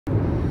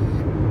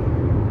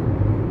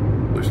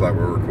like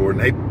we're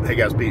recording. Hey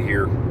guys, Pete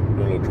here. Doing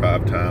a little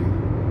drive time.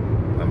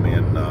 I'm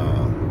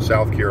in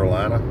South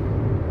Carolina.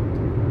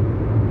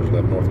 Just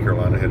left North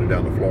Carolina, headed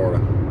down to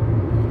Florida.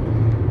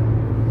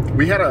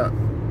 We had a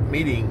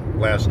meeting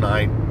last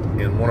night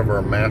in one of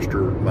our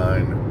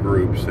mastermind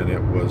groups, and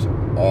it was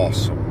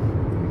awesome.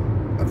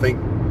 I think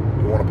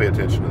you want to pay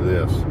attention to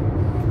this.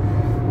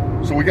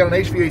 So we got an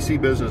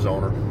HVAC business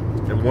owner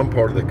in one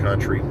part of the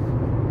country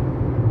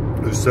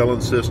who's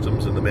selling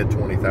systems in the mid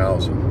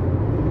 20,000.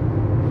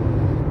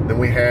 Then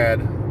we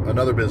had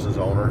another business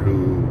owner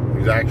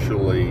who's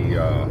actually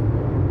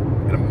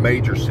in a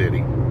major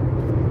city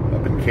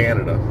up in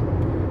Canada,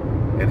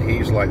 and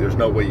he's like, there's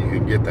no way you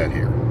can get that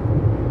here.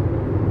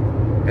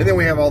 And then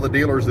we have all the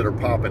dealers that are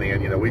popping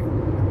in. You know, we've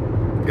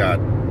got,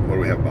 what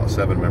do we have, about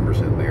 7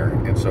 members in there,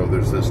 and so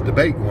there's this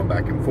debate going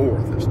back and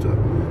forth as to,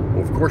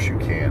 well, of course you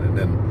can, and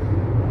then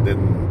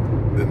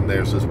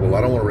there's this, well,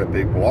 I don't want to rip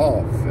people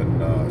off,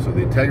 and so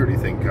the integrity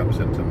thing comes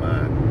into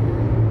mind.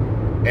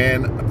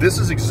 And this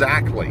is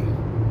exactly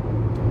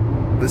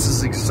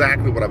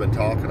what I've been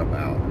talking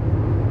about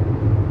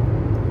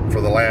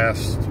for the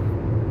last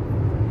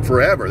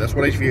forever. That's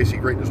what HVAC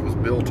greatness was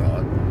built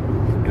on.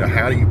 You know,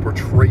 how do you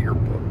portray your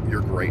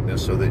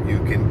greatness so that you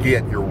can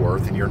get your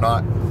worth and you're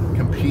not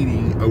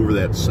competing over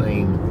that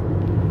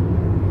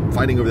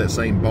fighting over that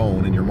same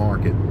bone in your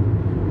market.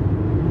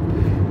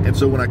 And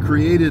so when I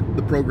created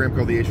the program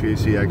called the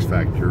HVAC X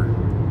Factor,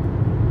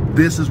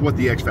 this is what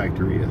the X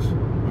Factor is.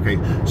 Okay,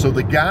 so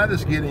the guy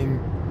that's getting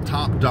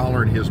top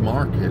dollar in his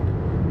market,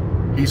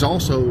 he's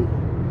also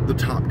the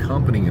top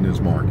company in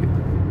his market.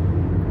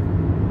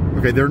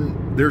 Okay,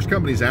 there's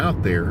companies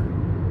out there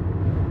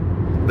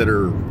that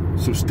are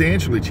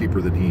substantially cheaper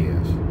than he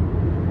is.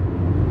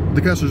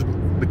 The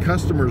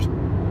customers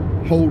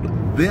hold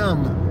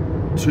them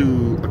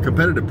to a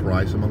competitive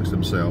price amongst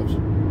themselves,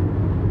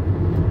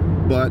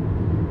 but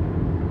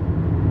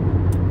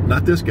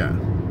not this guy.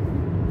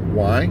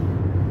 Why?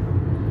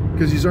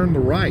 Because he's earned the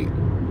right.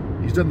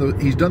 He's done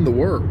the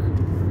work.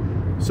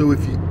 So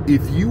if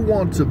you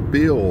want to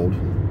build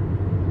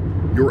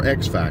your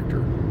X factor,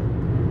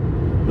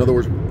 in other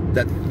words,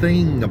 that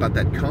thing about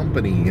that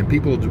company, and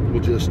people will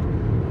just,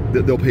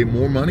 they'll pay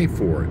more money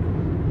for it.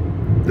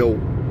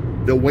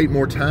 They'll wait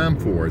more time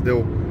for it.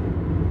 They'll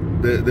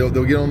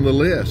get on the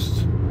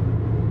list.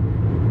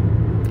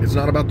 It's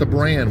not about the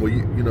brand. Well,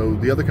 you know,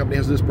 the other company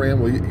has this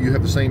brand. Well, you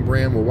have the same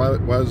brand. Well,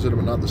 why is it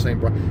not the same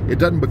brand? It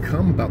doesn't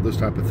become about those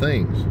type of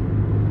things.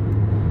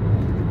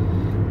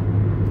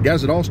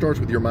 Guys, it all starts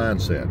with your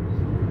mindset.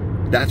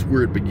 That's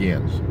where it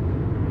begins.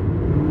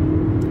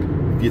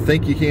 If you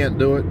think you can't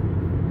do it,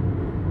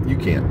 you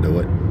can't do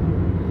it.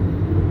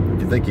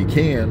 If you think you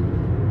can,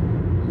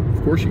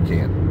 of course you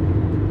can.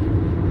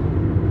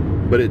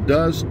 But it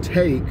does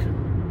take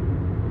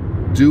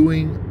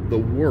doing the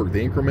work,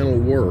 the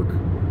incremental work,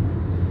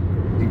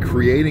 in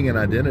creating an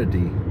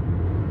identity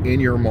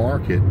in your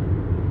market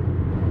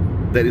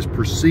that is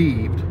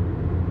perceived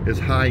as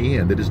high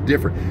end, that is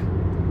different.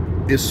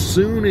 As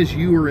soon as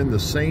you are in the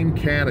same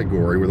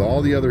category with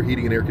all the other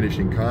heating and air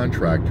conditioning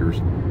contractors,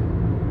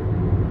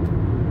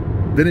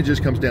 then it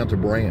just comes down to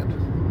brand.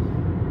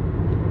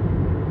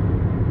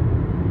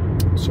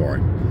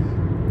 Sorry.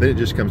 Then it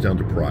just comes down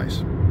to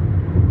price.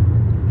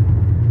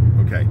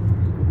 Okay.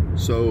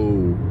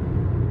 So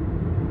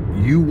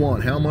you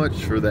want how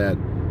much for that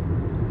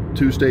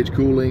 2-stage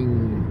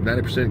cooling,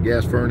 90%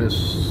 gas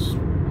furnace?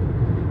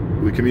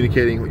 We're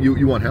communicating.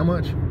 You want how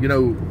much? You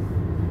know,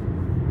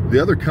 the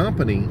other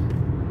company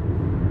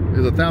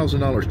is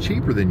 $1,000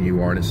 cheaper than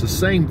you are, and it's the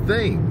same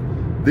thing.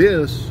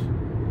 This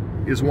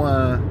is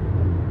why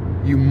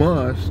you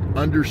must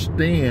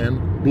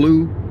understand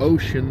blue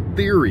ocean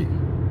theory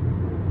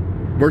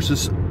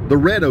versus the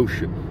red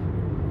ocean.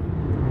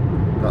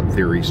 Not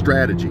theory,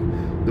 strategy.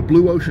 The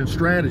blue ocean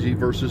strategy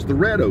versus the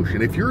red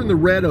ocean. If you're in the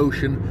red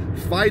ocean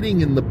fighting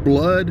in the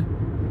blood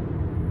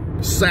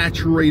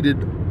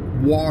saturated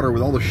water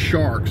with all the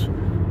sharks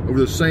over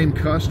the same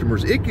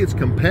customers, it gets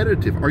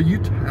competitive. Are you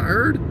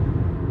tired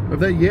of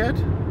that yet?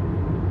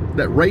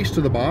 That race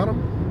to the bottom?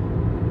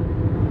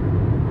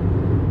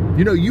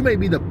 You know, you may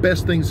be the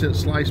best thing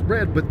since sliced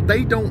bread, but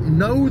they don't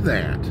know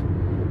that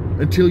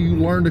until you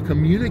learn to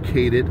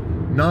communicate it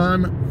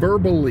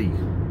non-verbally,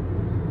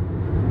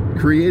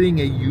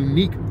 creating a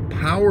unique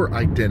power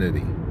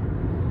identity,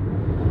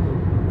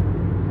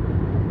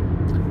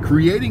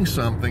 creating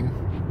something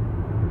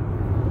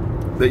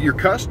that your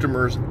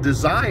customers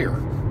desire.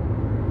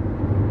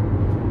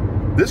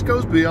 This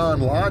goes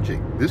beyond logic.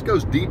 This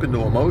goes deep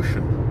into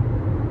emotion.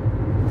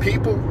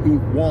 People who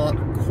want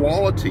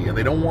quality and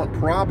they don't want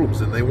problems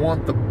and they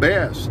want the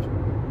best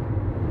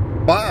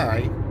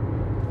buy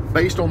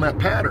based on that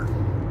pattern.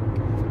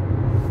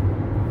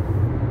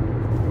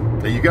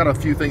 Now you got a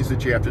few things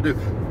that you have to do.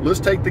 Let's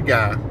take the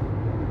guy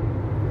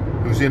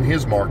who's in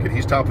his market.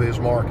 He's top of his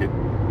market.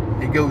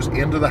 He goes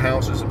into the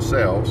houses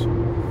themselves,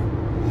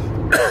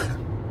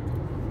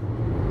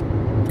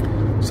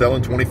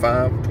 selling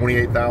 $25,000,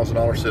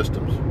 $28,000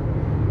 systems.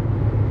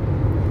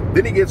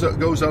 Then he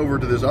goes over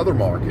to this other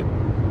market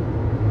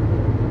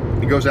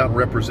He goes out and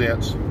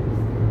represents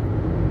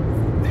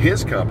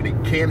his company.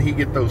 Can he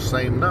get those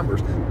same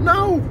numbers?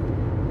 No.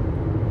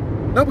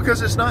 No,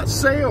 because it's not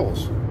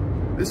sales.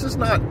 This is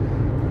not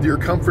your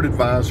comfort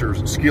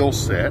advisor's skill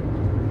set.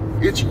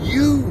 It's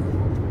you.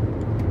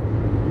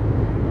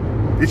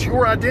 It's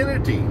your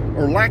identity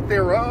or lack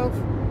thereof.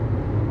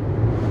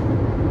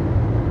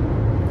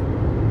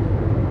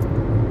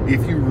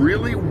 If you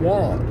really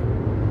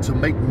want to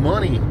make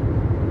money,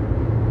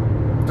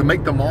 to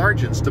make the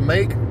margins, to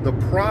make the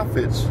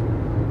profits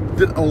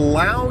that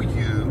allow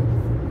you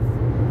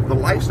the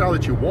lifestyle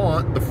that you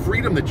want, the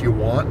freedom that you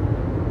want,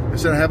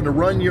 instead of having to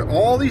run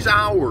all these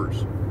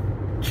hours,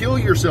 kill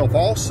yourself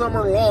all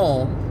summer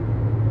long,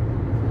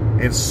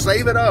 and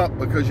save it up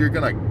because you're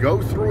going to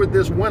go through it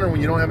this winter when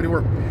you don't have any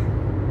work.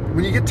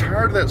 When you get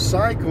tired of that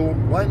cycle,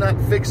 why not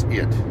fix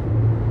it?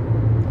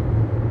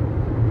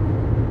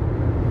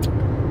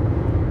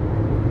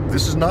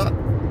 This is not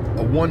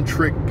a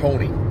one-trick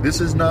pony. This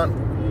is not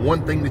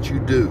one thing that you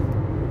do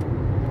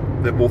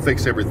that will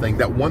fix everything.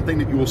 That one thing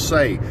that you will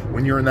say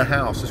when you're in the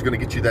house is going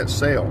to get you that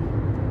sale.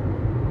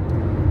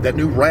 That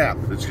new rap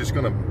that's just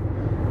going to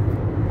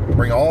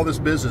bring all this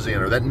business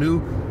in, or that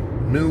new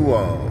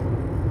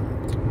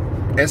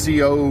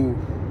SEO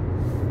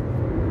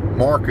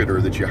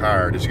marketer that you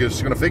hired. It's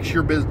just going to fix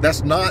your business.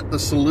 That's not the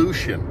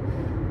solution.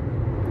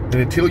 And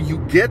until you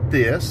get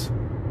this,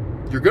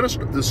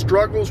 the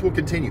struggles will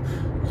continue.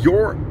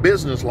 Your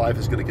business life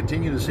is going to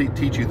continue to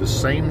teach you the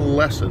same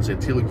lessons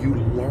until you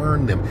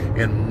learn them.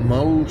 And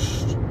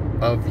most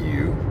of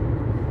you,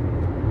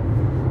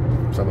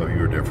 some of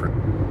you are different.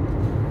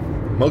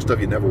 Most of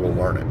you never will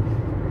learn it.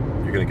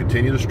 You're going to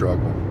continue to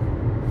struggle.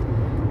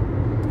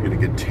 You're going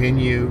to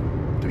continue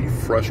to be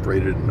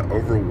frustrated and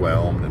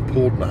overwhelmed and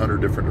pulled in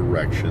 100 different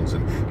directions.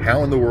 And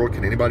how in the world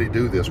can anybody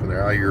do this when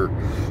they're out here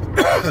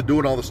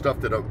doing all the stuff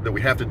that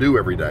we have to do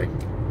every day?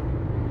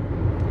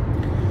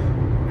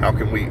 How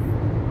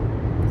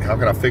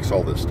can I fix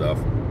all this stuff?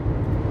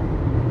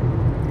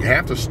 You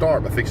have to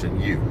start by fixing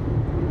you.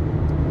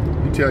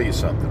 Let me tell you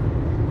something.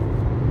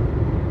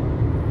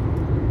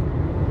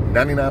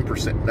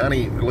 99%, at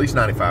least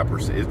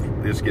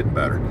 95%, it's getting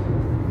better.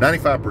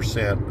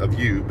 95% of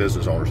you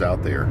business owners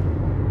out there,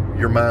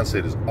 your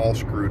mindset is all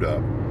screwed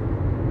up.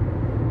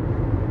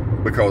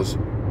 Because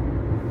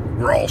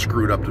we're all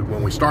screwed up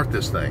when we start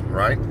this thing,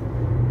 right?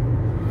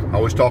 I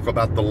always talk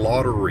about the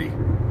lottery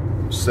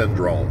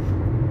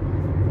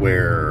syndrome,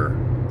 where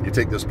you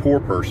take this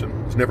poor person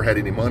who's never had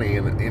any money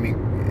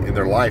in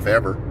their life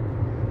ever.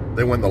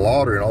 They win the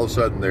lottery, and all of a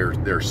sudden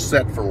they're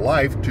set for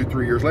life.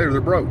 2-3 years later,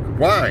 they're broke.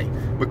 Why?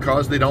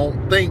 Because they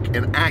don't think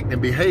and act and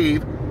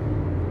behave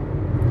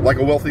like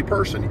a wealthy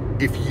person.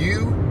 If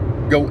you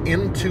go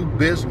into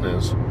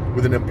business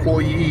with an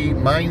employee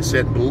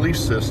mindset and belief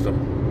system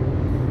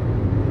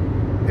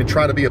and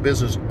try to be a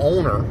business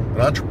owner,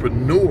 an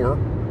entrepreneur,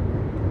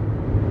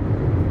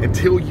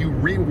 until you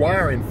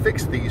rewire and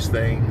fix these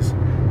things,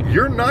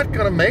 you're not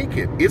going to make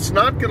it. It's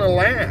not going to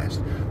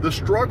last. The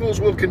struggles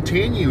will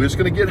continue. It's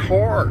going to get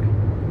hard.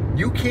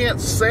 You can't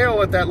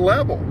sell at that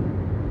level.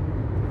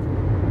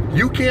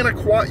 You can't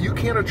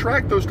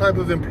attract those type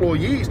of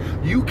employees.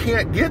 You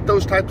can't get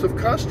those types of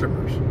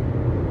customers.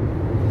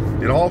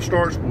 It all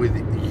starts with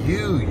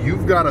you.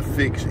 You've got to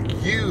fix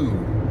you.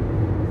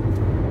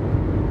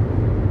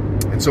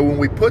 And so when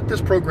we put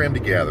this program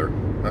together,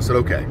 I said,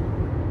 okay,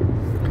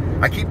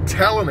 I keep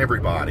telling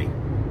everybody,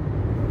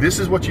 this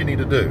is what you need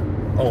to do.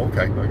 Oh,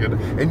 okay.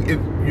 And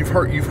you've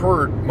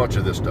heard much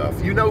of this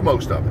stuff. You know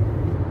most of it,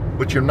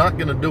 but you're not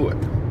going to do it.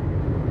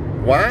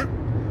 Why?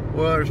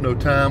 Well, there's no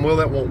time. Well,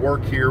 that won't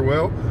work here.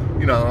 Well,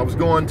 I was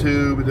going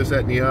to, but this,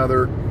 that, and the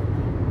other.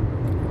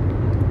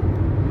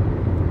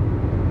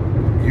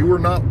 You are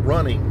not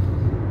running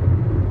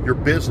your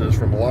business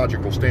from a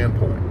logical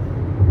standpoint.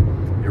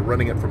 You're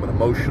running it from an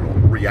emotional,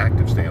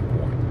 reactive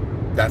standpoint.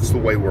 That's the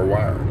way we're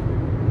wired.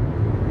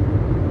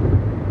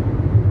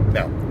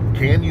 Now,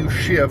 can you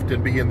shift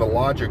and be in the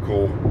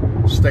logical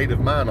state of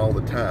mind all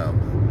the time?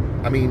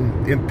 I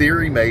mean, in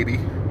theory, maybe.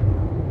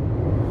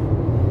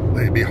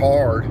 It'd be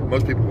hard.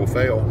 Most people will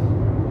fail.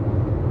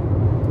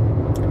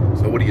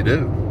 So what do?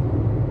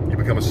 You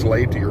become a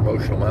slave to your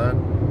emotional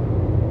mind?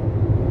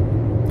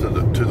 To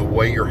the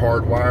way you're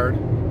hardwired?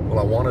 Well,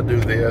 I want to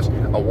do this.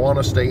 I want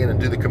to stay in and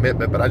do the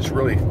commitment, but I just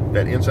really,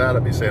 that inside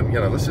of me saying,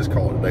 let's just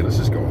call it a day. Let's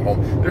just go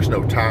home. There's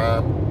no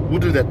time. We'll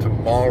do that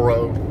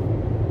tomorrow.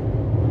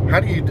 How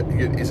do you,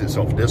 is it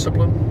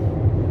self-discipline?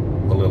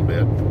 A little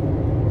bit.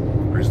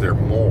 Or is there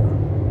more?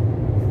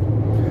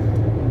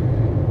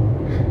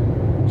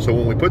 So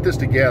when we put this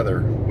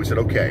together, we said,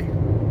 okay,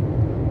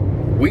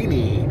 we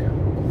need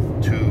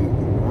to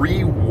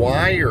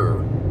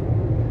rewire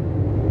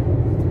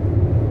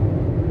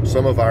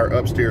some of our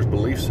upstairs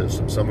belief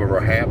systems, some of our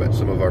habits,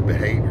 some of our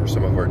behaviors,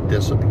 some of our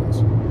disciplines.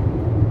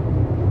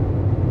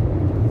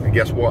 And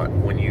guess what?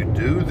 When you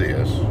do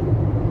this,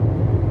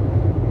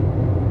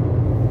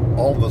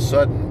 all of a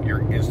sudden,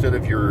 instead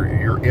of your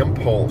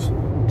impulse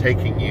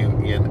taking you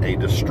in a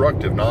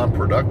destructive,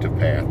 non-productive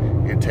path,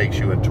 it takes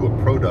you into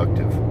a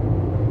productive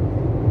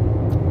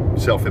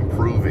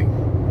self-improving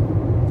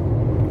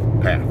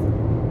path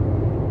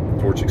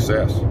toward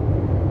success.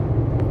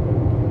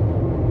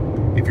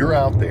 If you're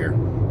out there,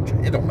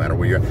 it don't matter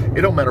where you're at.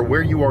 It don't matter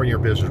where you are in your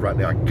business right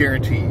now. I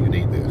guarantee you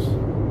need this.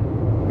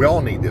 We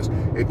all need this.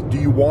 Do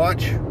you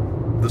watch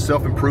the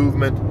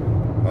self-improvement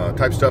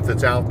type stuff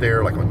that's out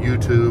there, like on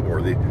YouTube,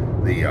 or the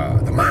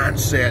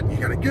mindset? You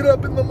got to get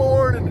up in the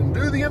morning and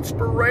do the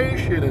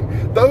inspiration,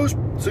 and those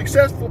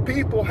successful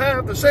people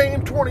have the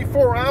same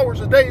 24 hours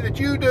a day that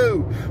you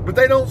do, but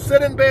they don't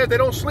sit in bed, they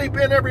don't sleep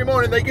in every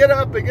morning, they get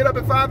up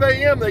at 5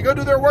 a.m., they go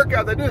do their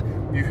workout,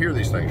 you hear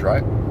these things,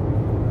 right?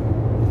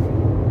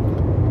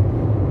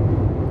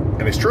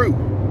 And it's true.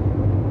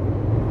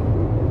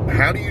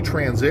 How do you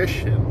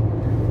transition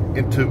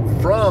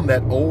from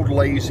that old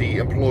lazy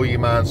employee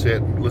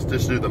mindset, let's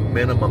just do the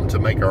minimum to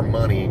make our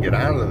money and get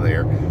out of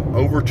there,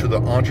 over to the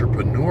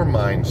entrepreneur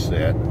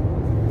mindset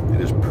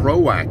that is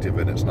proactive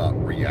and it's not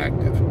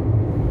reactive?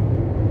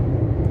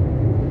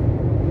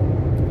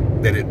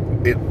 That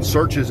it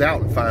searches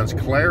out and finds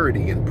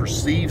clarity and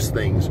perceives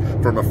things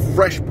from a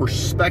fresh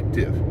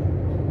perspective,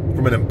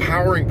 from an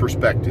empowering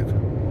perspective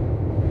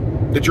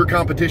that your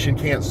competition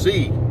can't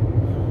see.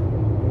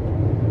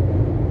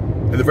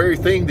 And the very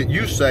thing that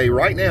you say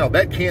right now,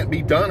 that can't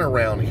be done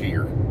around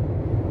here,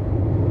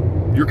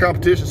 your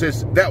competition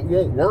says that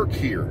won't work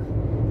here.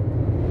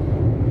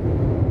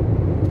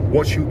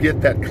 Once you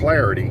get that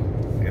clarity,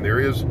 and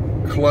there is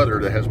clutter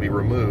that has to be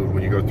removed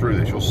when you go through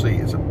this, you'll see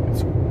it's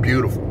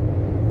beautiful.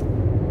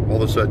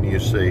 All of a sudden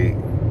you see,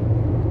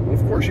 well,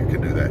 of course you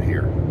can do that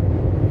here.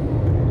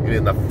 And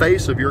in the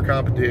face of your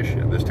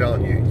competition that's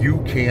telling you, you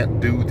can't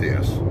do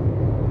this,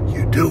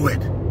 you do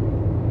it.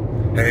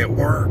 And it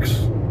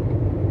works.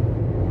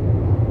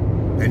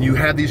 And you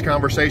have these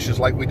conversations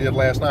like we did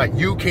last night.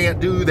 You can't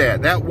do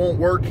that. That won't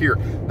work here.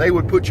 They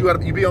would put you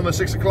out. You'd be on the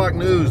 6 o'clock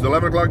news, the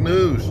 11 o'clock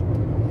news.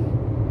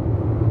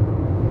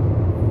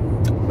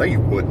 No, you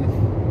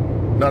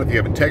wouldn't. Not if you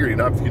have integrity.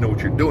 Not if you know what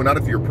you're doing. Not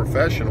if you're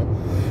professional.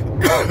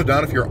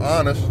 Not if you're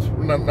honest.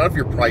 Not if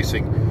you're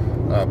pricing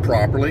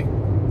properly.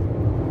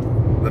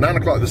 The 9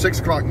 o'clock, the 6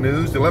 o'clock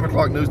news, the 11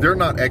 o'clock news, they're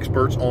not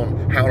experts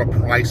on how to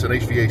price an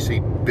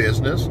HVAC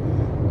business,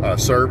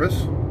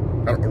 service,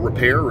 a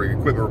repair or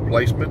equipment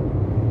replacement.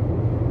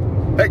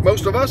 Heck,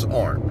 most of us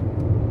aren't.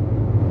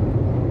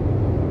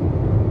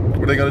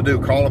 What are they going to do?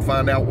 Call and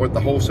find out what the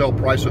wholesale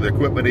price of the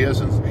equipment is,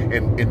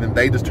 and then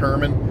they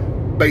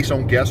determine, based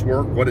on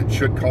guesswork, what it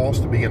should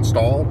cost to be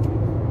installed?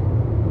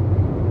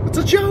 It's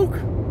a joke.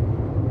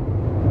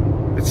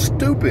 It's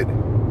stupid.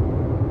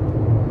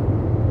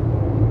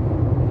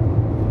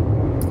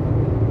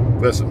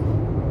 Listen,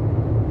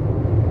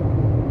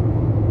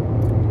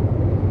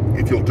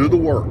 if you'll do the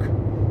work,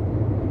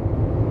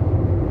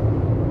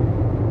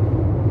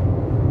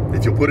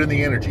 if you'll put in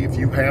the energy, if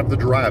you have the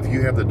drive, if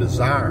you have the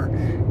desire,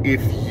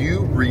 if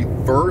you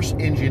reverse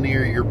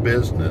engineer your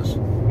business,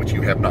 which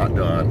you have not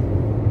done,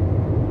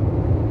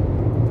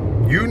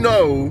 you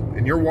know,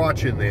 and you're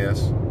watching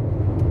this,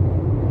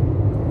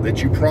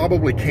 that you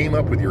probably came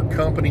up with your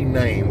company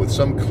name with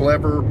some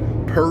clever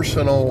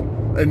personal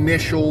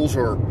initials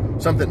or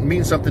something that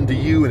means something to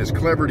you and is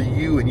clever to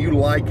you and you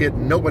like it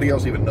and nobody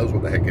else even knows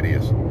what the heck it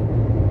is.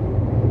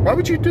 Why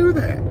would you do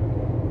that?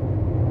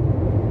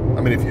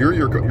 I mean, if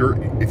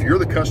you're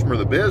the customer of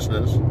the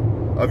business,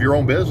 of your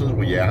own business,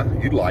 well, yeah,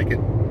 you'd like it.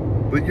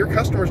 But your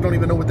customers don't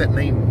even know what that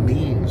name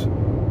means,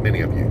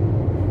 many of you.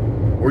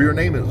 Or your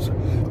name is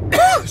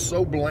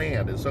so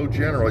bland and so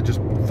general, it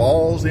just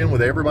falls in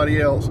with everybody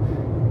else.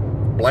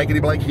 Blankety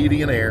blank,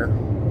 heaty and air.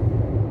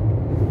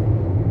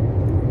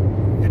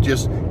 You're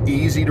just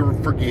easy to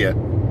forget,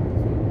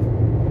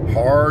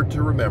 hard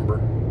to remember.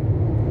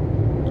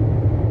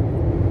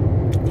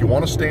 If you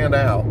want to stand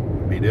out,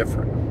 be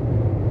different.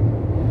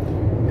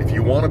 If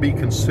you want to be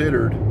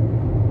considered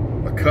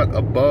a cut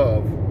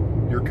above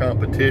your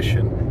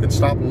competition, then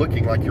stop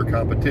looking like your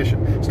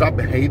competition. Stop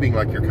behaving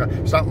like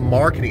your stop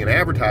marketing and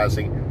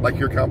advertising like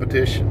your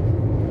competition.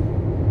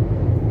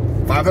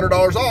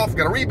 $500 off,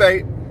 got a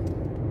rebate.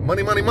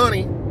 Money, money,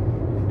 money.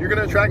 You're going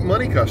to attract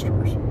money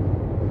customers.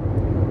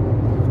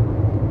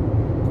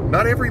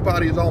 Not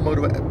everybody is all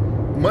motivated.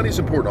 Money's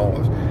important to all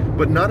of us,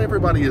 but not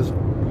everybody is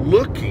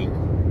looking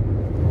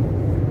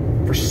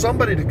for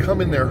somebody to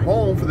come in their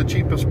home for the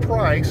cheapest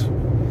price,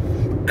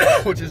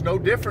 which is no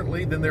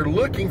differently than they're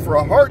looking for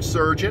a heart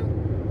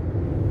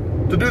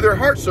surgeon to do their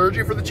heart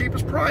surgery for the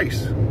cheapest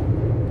price.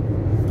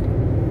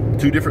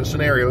 Two different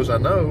scenarios, I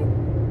know,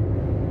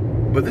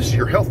 but this is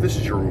your health, this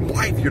is your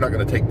life. You're not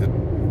going to take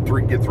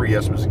get three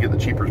estimates to get the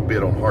cheapest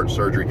bid on heart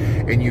surgery.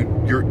 And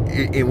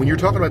when you're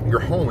talking about your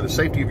home and the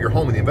safety of your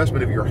home and the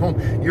investment of your home,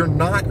 you're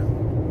not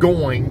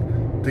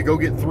going to go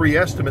get 3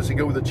 estimates and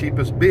go with the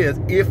cheapest bid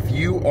if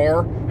you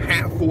are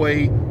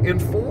halfway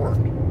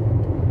informed.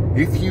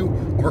 If you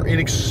are an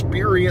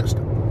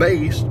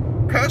experienced-based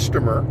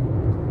customer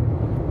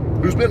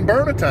who's been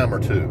burned a time or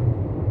two.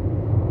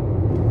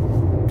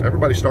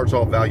 Everybody starts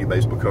off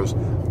value-based because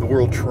the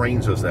world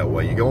trains us that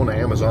way. You go on to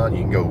Amazon,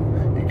 you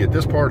can get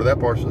this part or that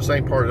part, it's the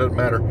same part, it doesn't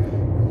matter.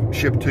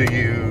 Shipped to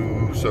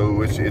you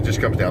So it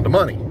just comes down to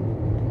money.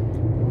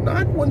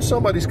 Not when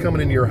somebody's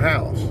coming into your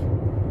house.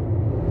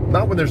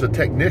 Not when there's a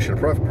technician, a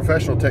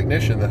professional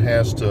technician that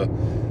has to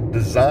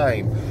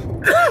design,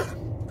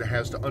 that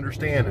has to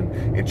understand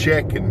and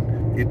check,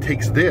 and it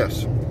takes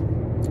this.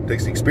 It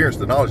takes the experience,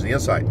 the knowledge, the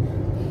insight,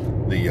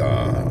 the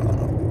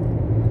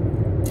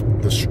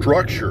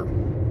structure,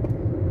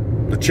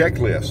 the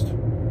checklist.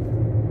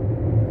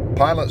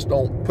 Pilots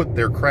don't put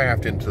their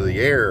craft into the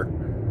air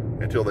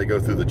until they go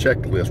through the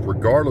checklist,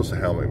 regardless of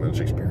how much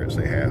experience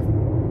they have.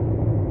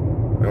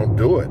 They don't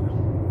do it.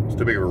 It's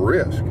too big of a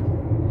risk.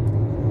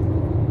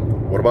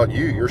 What about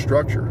you, your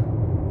structure?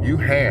 You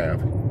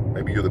have,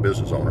 maybe you're the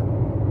business owner,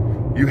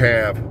 you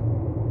have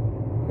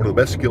one of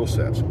the best skill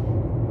sets.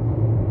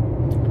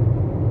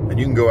 And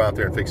you can go out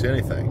there and fix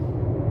anything.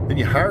 Then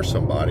you hire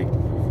somebody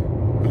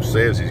who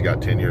says he's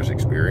got 10 years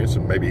experience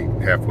and maybe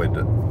halfway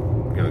to,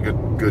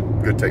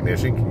 good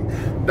technician,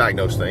 can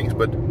diagnose things,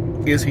 but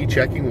is he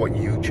checking what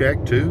you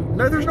check too?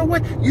 No, there's no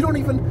way. You don't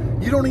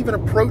even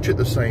approach it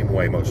the same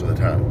way most of the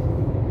time.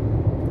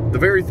 The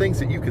very things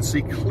that you can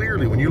see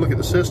clearly when you look at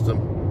the system,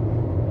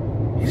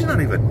 he's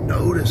not even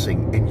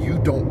noticing, and you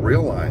don't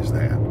realize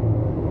that.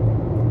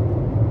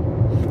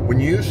 When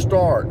you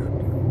start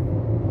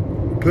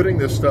putting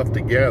this stuff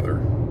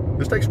together,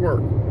 this takes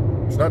work.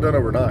 It's not done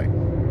overnight.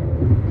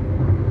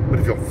 But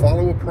if you'll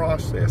follow a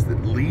process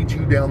that leads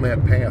you down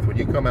that path, when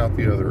you come out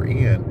the other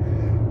end,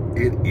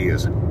 it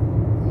is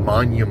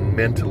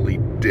monumentally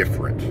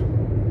different.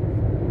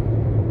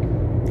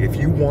 If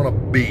you want to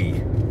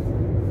be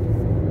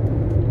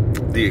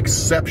the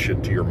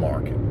exception to your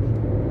market,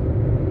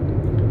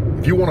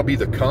 if you want to be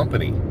the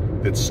company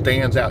that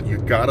stands out,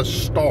 you've got to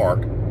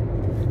start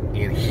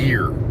in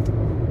here.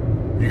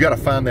 You got to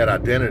find that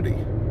identity.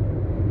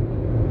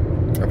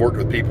 I've worked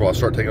with people, I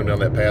start taking them down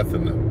that path,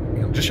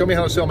 and just show me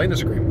how to sell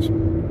maintenance agreements.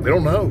 They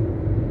don't know.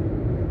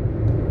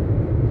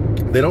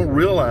 They don't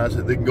realize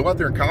that they can go out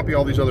there and copy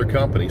all these other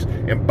companies.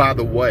 And by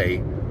the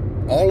way,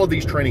 all of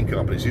these training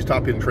companies, these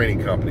top-end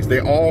training companies, they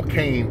all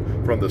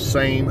came from the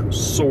same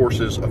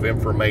sources of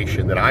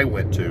information that I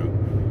went to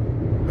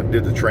and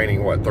did the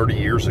training, 30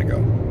 years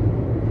ago.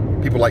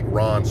 People like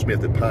Ron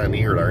Smith that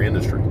pioneered our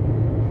industry.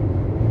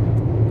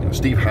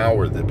 Steve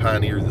Howard that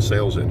pioneered the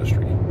sales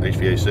industry,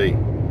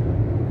 HVAC.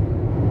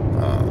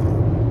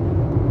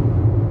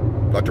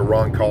 Dr.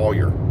 Ron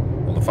Collier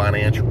on the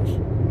financials.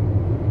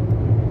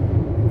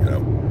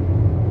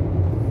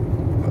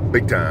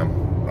 Big time,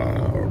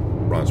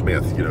 Ron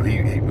Smith,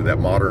 he with that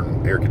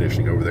modern air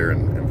conditioning over there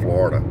in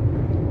Florida,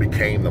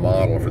 became the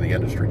model for the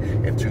industry.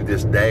 And to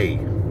this day,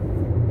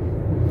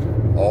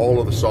 all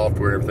of the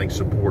software and everything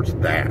supports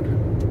that.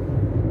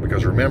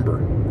 Because remember,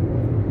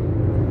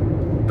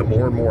 the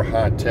more and more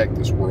high tech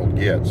this world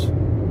gets,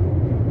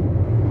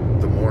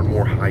 the more and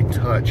more high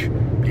touch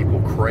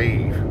people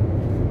crave,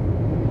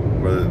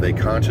 whether they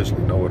consciously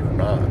know it or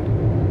not.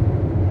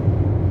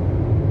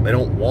 They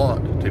don't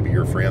want to be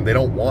your friend. They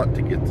don't want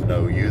to get to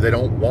know you. They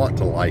don't want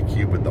to like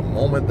you. But the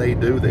moment they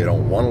do, they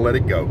don't want to let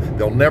it go.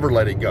 They'll never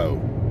let it go.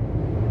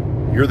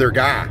 You're their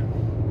guy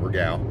or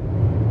gal.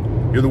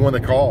 You're the one they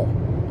call.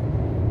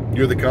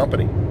 You're the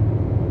company.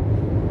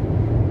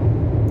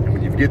 And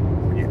when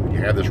you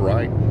have this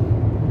right,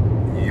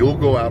 you'll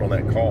go out on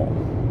that call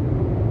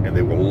and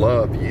they will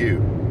love you.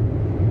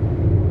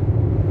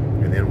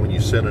 And then when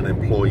you send an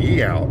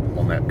employee out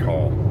on that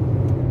call,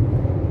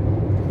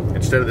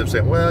 instead of them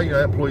saying, well,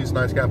 that employee's a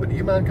nice guy, but do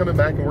you mind coming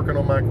back and working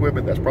on my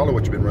equipment? That's probably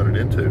what you've been running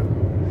into.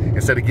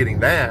 Instead of getting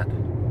that,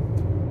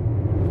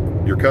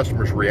 your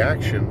customer's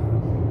reaction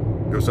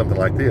goes something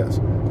like this.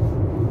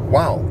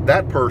 Wow,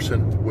 that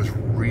person was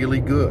really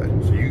good.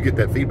 So you get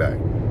that feedback.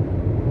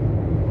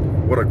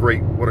 What a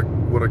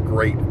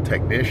great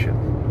technician.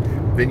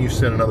 Then you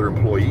send another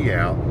employee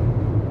out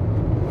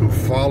who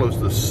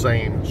follows the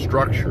same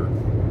structure,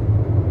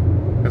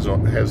 has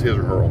his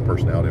or her own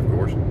personality, of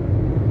course,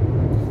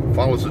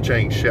 follows the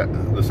same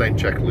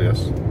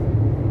checklist,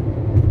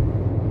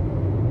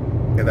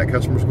 and that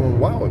customer's going,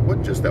 wow, it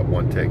wasn't just that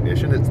one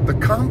technician, it's the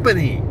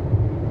company.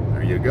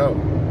 There you go.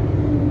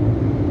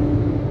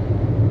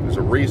 There's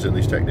a reason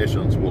these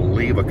technicians will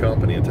leave a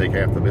company and take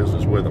half the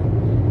business with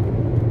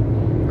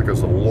them,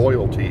 because the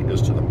loyalty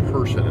is to the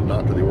person and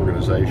not to the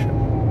organization.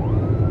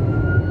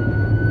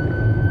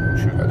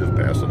 Shoot, I just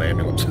passed an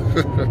ambulance.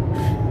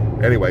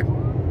 Anyway,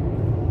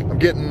 I'm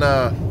getting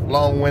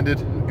long-winded.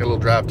 Got a little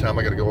drive time.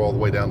 I got to go all the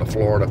way down to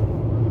Florida,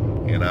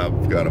 and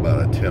I've got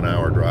about a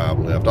 10-hour drive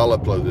left. I'll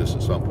upload this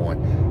at some point.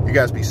 You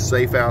guys be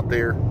safe out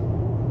there.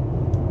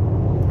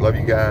 Love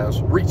you guys.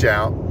 Reach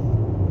out.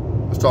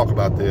 Let's talk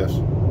about this.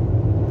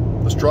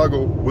 The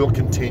struggle will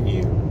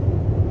continue.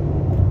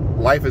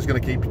 Life is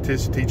going to keep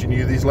teaching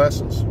you these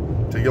lessons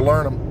till you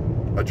learn them.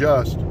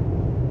 Adjust.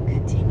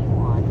 Continue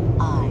on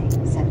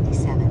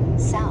I-77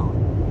 south.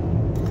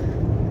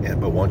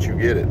 But once you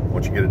get it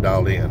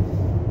dialed in,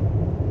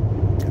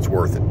 it's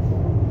worth it.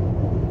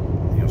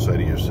 You'll say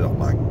to yourself,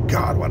 my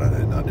God, why did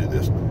I not do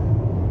this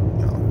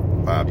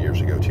 5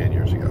 years ago, 10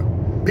 years ago?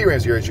 P.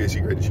 Ramsey, your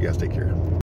HVAC Greatest. You guys take care.